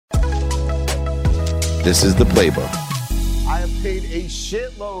This is the playbook. I have paid a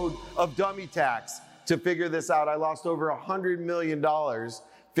shitload of dummy tax to figure this out. I lost over $100 million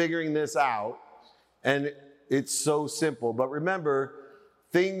figuring this out. And it's so simple. But remember,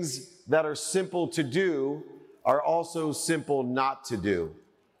 things that are simple to do are also simple not to do.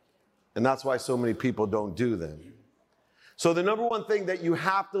 And that's why so many people don't do them. So the number one thing that you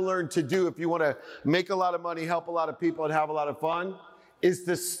have to learn to do if you want to make a lot of money, help a lot of people, and have a lot of fun is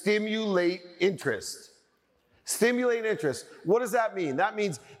to stimulate interest. Stimulate interest. What does that mean? That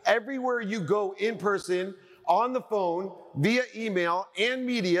means everywhere you go in person, on the phone, via email and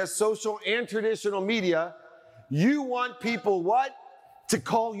media, social and traditional media, you want people what? To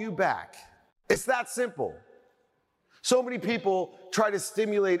call you back. It's that simple. So many people try to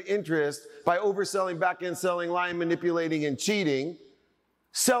stimulate interest by overselling, back-end selling, lying, manipulating, and cheating.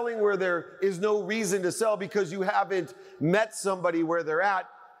 Selling where there is no reason to sell because you haven't met somebody where they're at.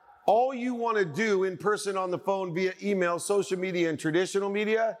 All you want to do in person, on the phone, via email, social media, and traditional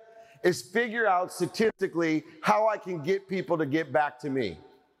media is figure out statistically how I can get people to get back to me.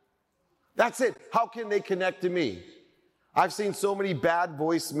 That's it. How can they connect to me? I've seen so many bad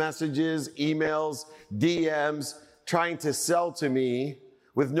voice messages, emails, DMs, trying to sell to me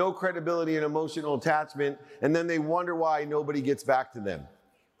with no credibility and emotional attachment, and then they wonder why nobody gets back to them.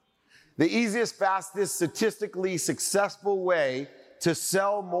 The easiest, fastest, statistically successful way to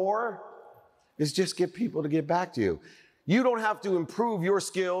sell more is just get people to get back to you. You don't have to improve your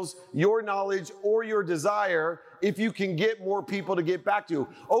skills, your knowledge, or your desire if you can get more people to get back to you.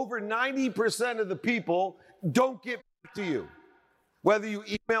 Over 90% of the people don't get back to you. Whether you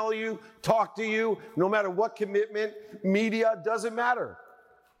email you, talk to you, no matter what commitment, media, doesn't matter.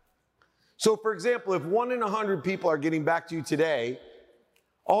 So for example, if 1 in 100 people are getting back to you today,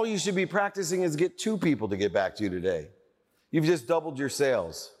 all you should be practicing is get 2 people to get back to you today. You've just doubled your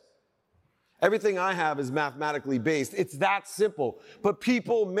sales. Everything I have is mathematically based. It's that simple. But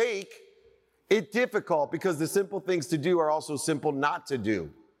people make it difficult because the simple things to do are also simple not to do.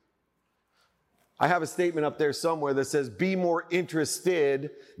 I have a statement up there somewhere that says, be more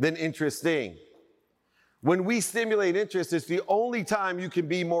interested than interesting. When we stimulate interest, it's the only time you can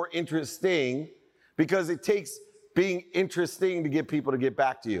be more interesting because it takes being interesting to get people to get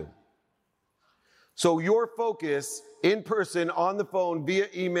back to you. So your focus in person, on the phone, via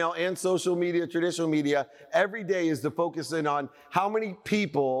email and social media, traditional media, every day is to focus in on how many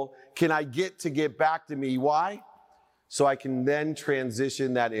people can I get to get back to me. Why? So I can then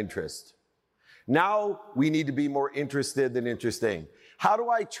transition that interest. Now we need to be more interested than interesting. How do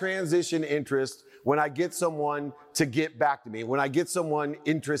I transition interest when I get someone to get back to me, when I get someone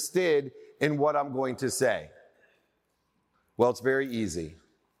interested in what I'm going to say? Well, it's very easy.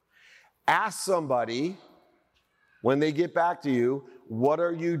 Ask somebody when they get back to you, what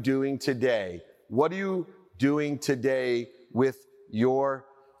are you doing today? What are you doing today with your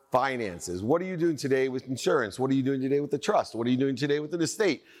finances? What are you doing today with insurance? What are you doing today with the trust? What are you doing today with an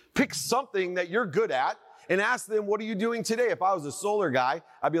estate? Pick something that you're good at and ask them, what are you doing today? If I was a solar guy,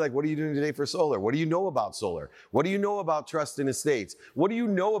 I'd be like, what are you doing today for solar? What do you know about solar? What do you know about trust and estates? What do you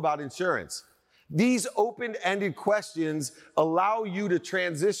know about insurance? These open-ended questions allow you to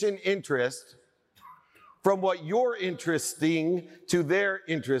transition interest from what you're interesting to their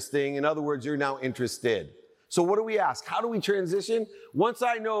interesting. In other words, you're now interested. So what do we ask? How do we transition? Once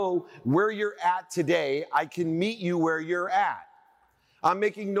I know where you're at today, I can meet you where you're at. I'm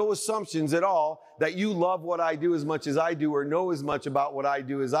making no assumptions at all that you love what I do as much as I do or know as much about what I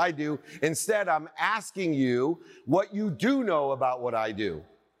do as I do. Instead, I'm asking you what you do know about what I do.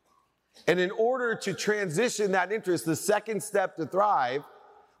 And in order to transition that interest, the second step to thrive,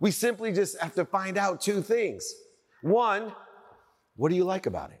 we simply just have to find out 2 things. 1, what do you like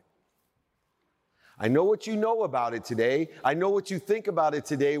about it? I know what you know about it today. I know what you think about it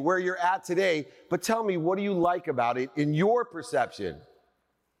today, where you're at today. But tell me, what do you like about it in your perception?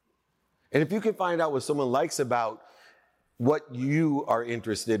 And if you can find out what someone likes about what you are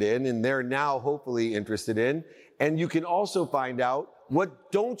interested in, and they're now hopefully interested in, and you can also find out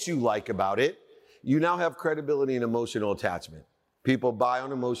what don't you like about it, you now have credibility and emotional attachment. People buy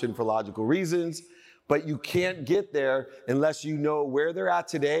on emotion for logical reasons, but you can't get there unless you know where they're at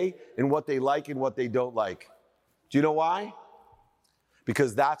today and what they like and what they don't like. Do you know why?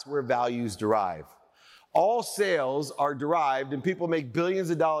 Because that's where values derive. All sales are derived, and people make billions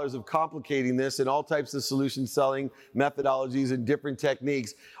of dollars of complicating this and all types of solution selling methodologies and different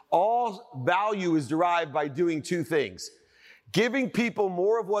techniques. All value is derived by doing 2 things. Giving people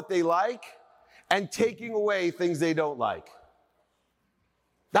more of what they like and taking away things they don't like.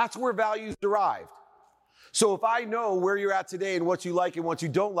 That's where value is derived. So if I know where you're at today and what you like and what you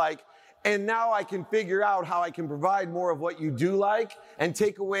don't like, And now I can figure out how I can provide more of what you do like and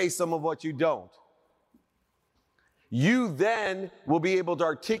take away some of what you don't. You then will be able to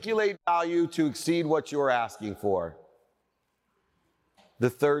articulate value to exceed what you're asking for. The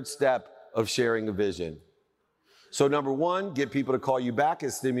third step of sharing a vision. So number one, get people to call you back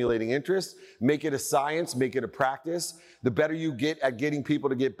is stimulating interest. Make it a science, make it a practice. The better you get at getting people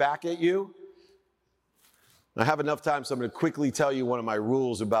to get back at you. I have enough time, so I'm going to quickly tell you one of my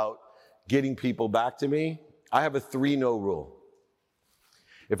rules about getting people back to me. I have a 3-no rule.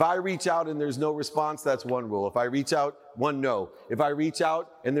 If I reach out and there's no response, that's 1 rule. If I reach out, 1 no. If I reach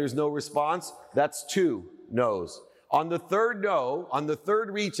out and there's no response, that's 2 no's. On the third no, on the third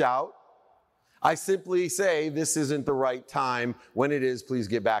reach out, I simply say, this isn't the right time. When it is, please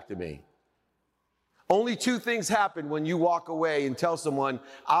get back to me. Only 2 things happen when you walk away and tell someone,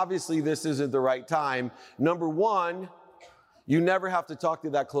 obviously this isn't the right time. Number 1, you never have to talk to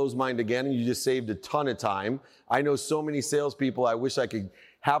that closed mind again, and you just saved a ton of time. I know so many salespeople, I wish I could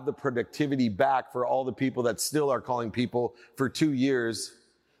have the productivity back for all the people that still are calling people for 2 years,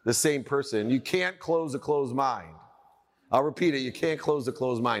 the same person. You can't close a closed mind. I'll repeat it, you can't close a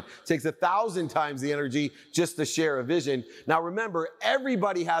closed mind. It takes 1,000 times the energy just to share a vision. Now remember,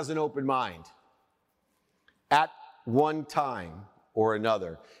 everybody has an open mind at one time or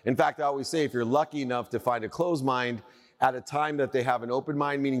another. In fact, I always say, if you're lucky enough to find a closed mind at a time that they have an open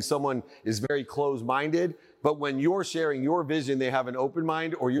mind, meaning someone is very closed-minded, but when you're sharing your vision, they have an open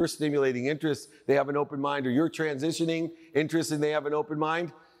mind, or you're stimulating interest, they have an open mind, or you're transitioning interest and they have an open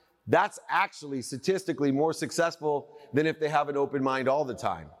mind, that's actually statistically more successful than if they have an open mind all the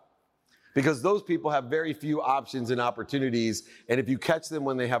time. Because those people have very few options and opportunities, and if you catch them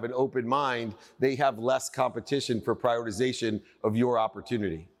when they have an open mind, they have less competition for prioritization of your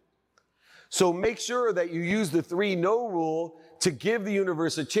opportunity. So make sure that you use the 3-no rule to give the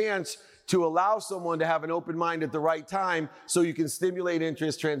universe a chance to allow someone to have an open mind at the right time so you can stimulate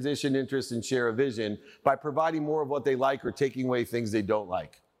interest, transition interest, and share a vision by providing more of what they like or taking away things they don't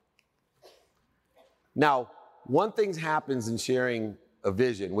like. Now, one thing happens in sharing a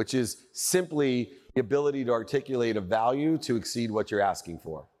vision, which is simply the ability to articulate a value to exceed what you're asking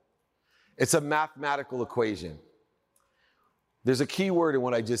for. It's a mathematical equation. There's a key word in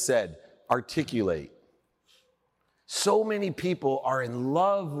what I just said, articulate. So many people are in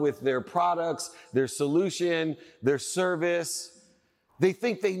love with their products, their solution, their service. They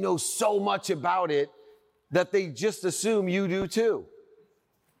think they know so much about it that they just assume you do too.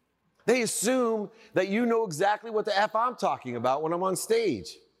 They assume that you know exactly what the F I'm talking about when I'm on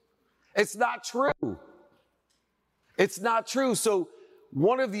stage. It's not true. It's not true. So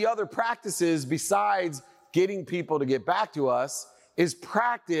one of the other practices besides getting people to get back to us is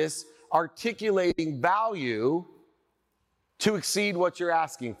practice articulating value to exceed what you're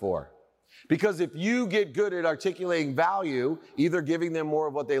asking for. Because if you get good at articulating value, either giving them more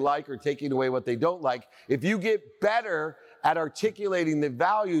of what they like or taking away what they don't like, if you get better at articulating the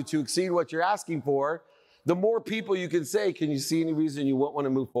value to exceed what you're asking for, the more people you can say, can you see any reason you won't want to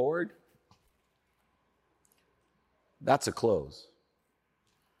move forward? That's a close.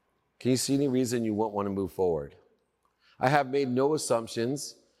 Can you see any reason you won't want to move forward? I have made no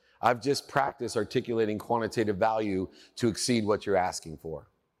assumptions. I've just practiced articulating quantitative value to exceed what you're asking for.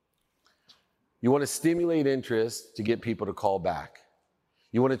 You want to stimulate interest to get people to call back.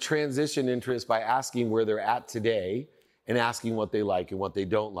 You want to transition interest by asking where they're at today and asking what they like and what they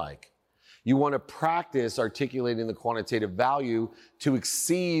don't like. You want to practice articulating the quantitative value to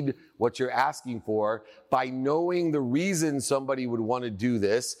exceed what you're asking for by knowing the reason somebody would want to do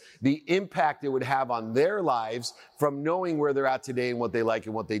this, the impact it would have on their lives from knowing where they're at today and what they like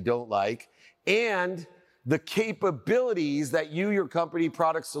and what they don't like, and the capabilities that you, your company,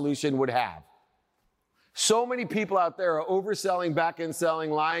 product, solution would have. So many people out there are overselling, back-end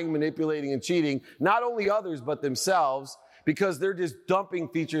selling, lying, manipulating, and cheating, not only others, but themselves, because they're just dumping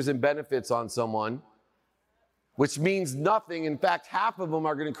features and benefits on someone, which means nothing. In fact, half of them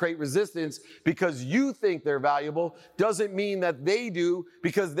are going to create resistance because you think they're valuable. Doesn't mean that they do,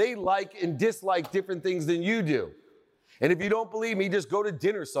 because they like and dislike different things than you do. And if you don't believe me, just go to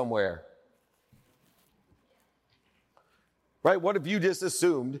dinner somewhere. Right? What if you just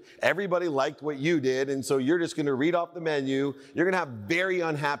assumed everybody liked what you did, and so you're just going to read off the menu? You're going to have very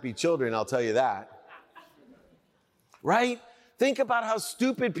unhappy children, I'll tell you that. Right? Think about how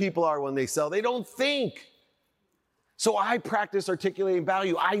stupid people are when they sell. They don't think. So I practice articulating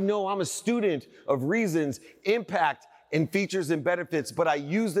value. I know I'm a student of reasons, impact, and features and benefits, but I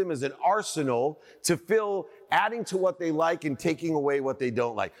use them as an arsenal to fill, adding to what they like and taking away what they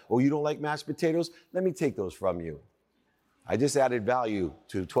don't like. Oh, you don't like mashed potatoes? Let me take those from you. I just added value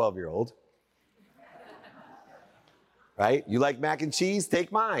to a 12-year-old. Right? You like mac and cheese?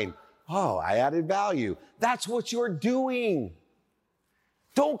 Take mine. Oh, I added value. That's what you're doing.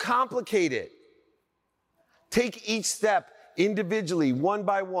 Don't complicate it. Take each step individually, one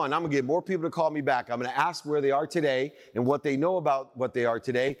by one. I'm going to get more people to call me back. I'm going to ask where they are today and what they know about what they are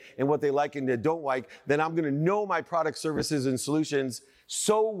today and what they like and they don't like. Then I'm going to know my product, services, and solutions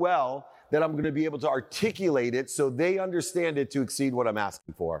so well that I'm going to be able to articulate it so they understand it to exceed what I'm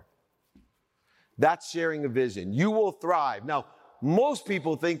asking for. That's sharing a vision. You will thrive. Now, most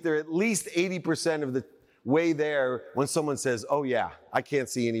people think they're at least 80% of the way there when someone says, oh yeah, I can't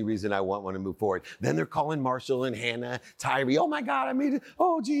see any reason I want to move forward. Then they're calling Marshall and Hannah, Tyree, oh my God, I made it.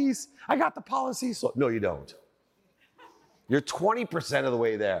 Oh geez, I got the policy. So no, you don't. You're 20% of the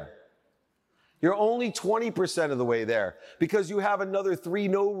way there. You're only 20% of the way there because you have another 3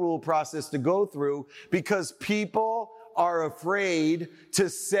 no rule process to go through because people are afraid to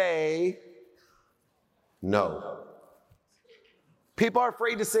say no. People are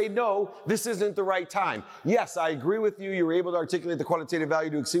afraid to say, no, this isn't the right time. Yes, I agree with you. You were able to articulate the quantitative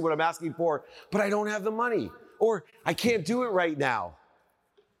value to exceed what I'm asking for, but I don't have the money, or I can't do it right now.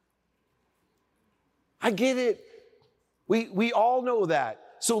 I get it. We all know that.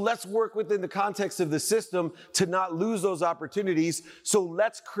 So let's work within the context of the system to not lose those opportunities. So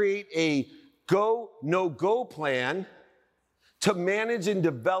let's create a go, no-go plan to manage and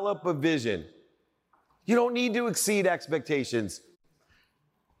develop a vision. You don't need to exceed expectations.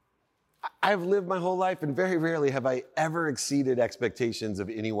 I've lived my whole life and very rarely have I ever exceeded expectations of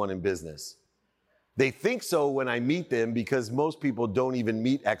anyone in business. They think so when I meet them because most people don't even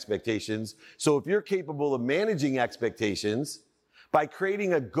meet expectations. So if you're capable of managing expectations by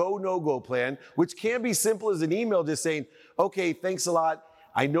creating a go, no-go plan, which can be simple as an email just saying, okay, thanks a lot.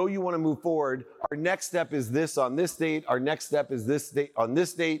 I know you want to move forward. Our next step is this on this date. Our next step is this date on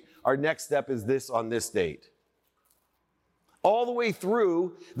this date. Our next step is this on this date. All the way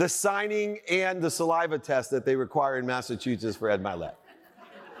through the signing and the saliva test that they require in Massachusetts for Ed Milet.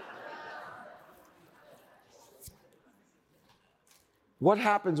 What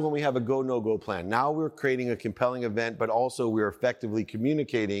happens when we have a go, no-go plan? Now we're creating a compelling event, but also we're effectively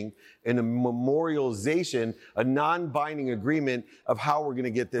communicating in a memorialization, a non-binding agreement of how we're going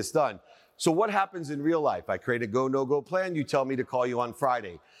to get this done. So what happens in real life? I create a go, no-go plan. You tell me to call you on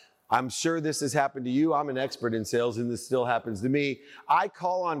Friday. I'm sure this has happened to you. I'm an expert in sales, and this still happens to me. I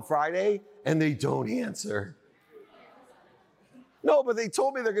call on Friday, and they don't answer. No, but they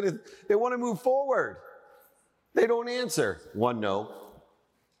told me they want to move forward. They don't answer. 1 no.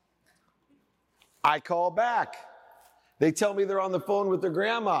 I call back. They tell me they're on the phone with their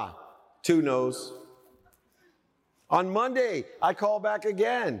grandma. 2 no's. On Monday, I call back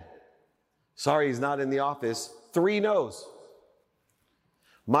again. Sorry, he's not in the office. 3 no's.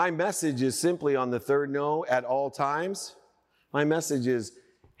 My message is simply on the 3rd no at all times. My message is,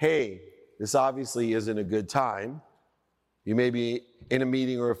 hey, this obviously isn't a good time. You may be in a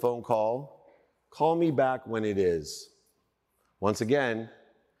meeting or a phone call. Call me back when it is. Once again,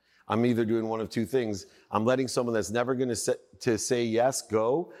 I'm either doing one of 2 things. I'm letting someone that's never going to say yes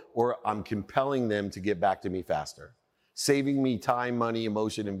go, or I'm compelling them to get back to me faster, saving me time, money,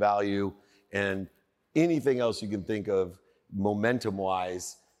 emotion, and value, and anything else you can think of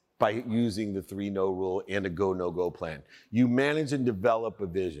momentum-wise by using the 3 no rule and a go, no-go plan. You manage and develop a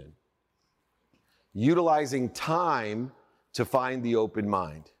vision, utilizing time to find the open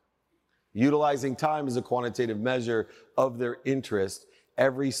mind. Utilizing time as a quantitative measure of their interest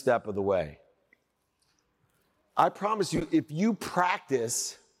every step of the way. I promise you, if you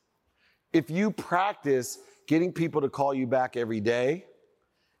practice getting people to call you back every day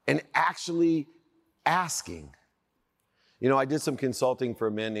and actually asking. You know, I did some consulting for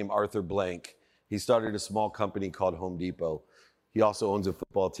a man named Arthur Blank. He started a small company called Home Depot. He also owns a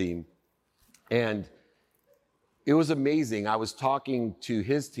football team. And it was amazing. I was talking to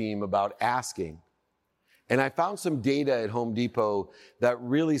his team about asking. And I found some data at Home Depot that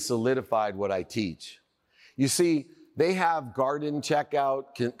really solidified what I teach. You see, they have garden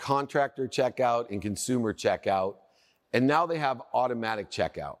checkout, contractor checkout, and consumer checkout. And now they have automatic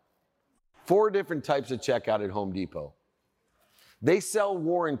checkout. 4 different types of checkout at Home Depot. They sell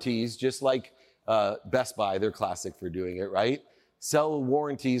warranties just like Best Buy. They're classic for doing it, right? Sell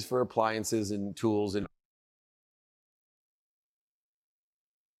warranties for appliances and tools and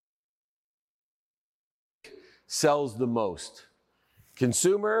sells the most.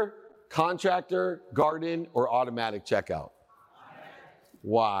 Consumer, contractor, garden, or automatic checkout?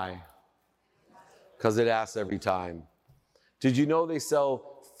 Why? Because it asks every time. Did you know they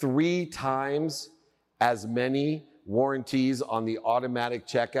sell 3 times as many warranties on the automatic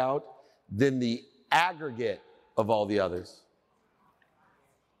checkout than the aggregate of all the others.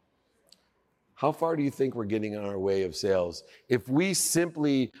 How far do you think we're getting on our way of sales? If we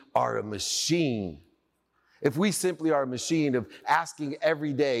simply are a machine, if we simply are a machine of asking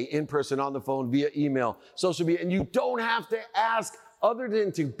every day, in person, on the phone, via email, social media, and you don't have to ask other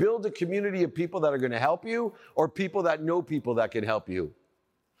than to build a community of people that are going to help you or people that know people that can help you.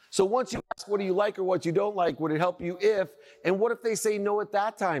 So once you ask what do you like or what you don't like, would it help you if, and what if they say no at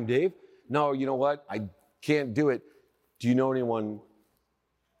that time, Dave? No, you know what? I can't do it. Do you know anyone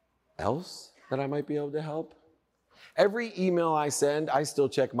else that I might be able to help? Every email I send, I still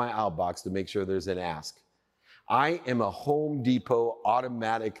check my outbox to make sure there's an ask. I am a Home Depot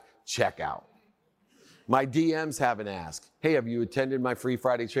automatic checkout. My DMs have an ask. Hey, have you attended my free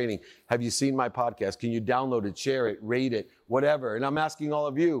Friday training? Have you seen my podcast? Can you download it, share it, rate it, whatever? And I'm asking all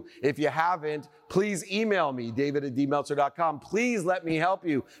of you, if you haven't, please email me, david@dmeltzer.com. Please let me help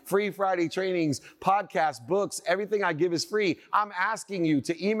you. Free Friday trainings, podcasts, books, everything I give is free. I'm asking you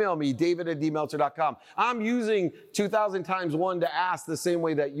to email me, david@dmeltzer.com. I'm using 2000 times 1 to ask the same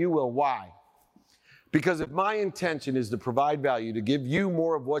way that you will. Why? Because if my intention is to provide value, to give you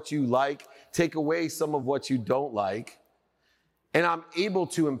more of what you like, take away some of what you don't like, and I'm able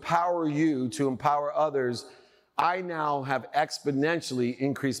to empower you to empower others, I now have exponentially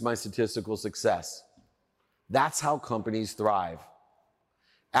increased my statistical success. That's how companies thrive.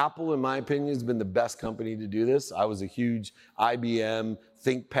 Apple, in my opinion, has been the best company to do this. I was a huge IBM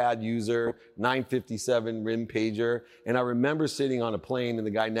ThinkPad user, 957 RIM pager, and I remember sitting on a plane and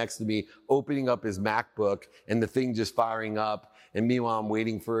the guy next to me opening up his MacBook and the thing just firing up, and meanwhile I'm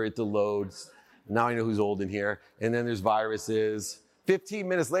waiting for it to load. Now I know who's old in here. And then there's viruses. 15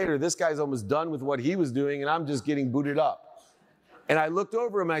 minutes later, this guy's almost done with what he was doing and I'm just getting booted up. And I looked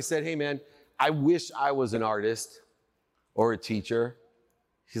over him and I said, hey man, I wish I was an artist or a teacher.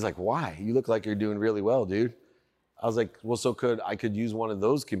 He's like, why? You look like you're doing really well, dude. I was like, well, I could use one of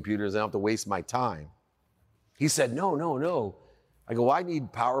those computers and I don't have to waste my time. He said, no. I go, well, I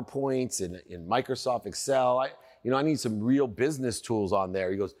need PowerPoints and Microsoft Excel. I need some real business tools on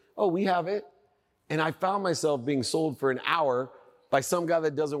there. He goes, oh, we have it. And I found myself being sold for an hour by some guy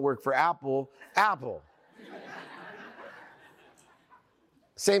that doesn't work for Apple.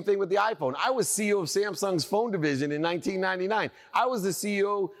 Same thing with the iPhone. I was CEO of Samsung's phone division in 1999. I was the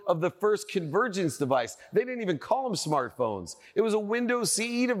CEO of the first convergence device. They didn't even call them smartphones. It was a Windows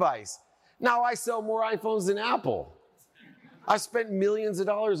CE device. Now I sell more iPhones than Apple. I spent millions of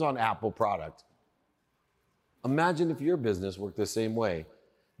dollars on Apple product. Imagine if your business worked the same way.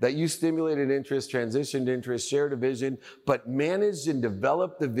 That you stimulated interest, transitioned interest, shared a vision, but managed and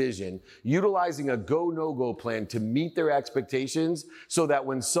developed the vision, utilizing a go, no-go plan to meet their expectations so that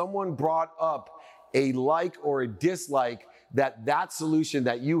when someone brought up a like or a dislike, that solution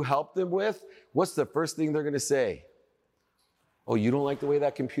that you helped them with, what's the first thing they're gonna say? Oh, you don't like the way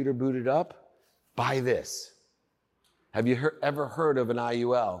that computer booted up? Buy this. Have you ever heard of an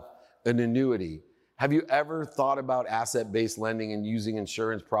IUL, an annuity? Have you ever thought about asset-based lending and using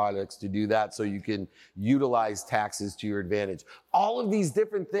insurance products to do that so you can utilize taxes to your advantage? All of these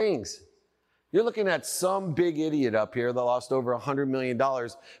different things. You're looking at some big idiot up here that lost over $100 million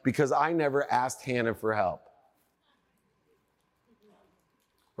because I never asked Hannah for help.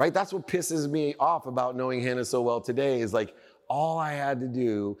 Right? That's what pisses me off about knowing Hannah so well today is like, all I had to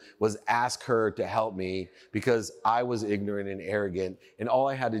do was ask her to help me because I was ignorant and arrogant. And all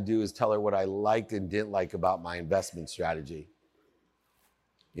I had to do is tell her what I liked and didn't like about my investment strategy.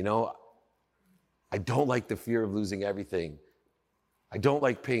 You know, I don't like the fear of losing everything. I don't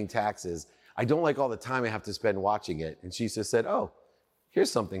like paying taxes. I don't like all the time I have to spend watching it. And she just said, oh, here's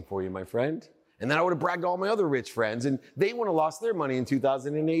something for you, my friend. And then I would have bragged to all my other rich friends and they wouldn't have lost their money in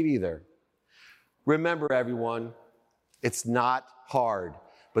 2008 either. Remember, everyone, it's not hard,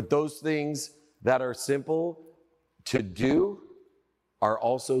 but those things that are simple to do are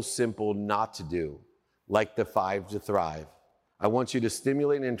also simple not to do, like the 5 to thrive. I want you to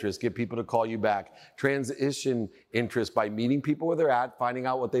stimulate interest, get people to call you back, transition interest by meeting people where they're at, finding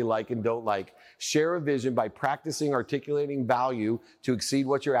out what they like and don't like, share a vision by practicing articulating value to exceed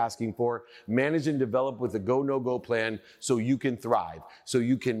what you're asking for, manage and develop with a go, no-go plan so you can thrive, so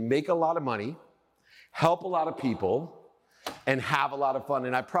you can make a lot of money, help a lot of people, and have a lot of fun.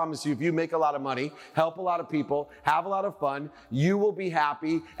 And I promise you, if you make a lot of money, help a lot of people, have a lot of fun, you will be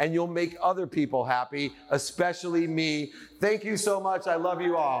happy and you'll make other people happy, especially me. Thank you so much. I love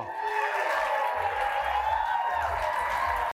you all.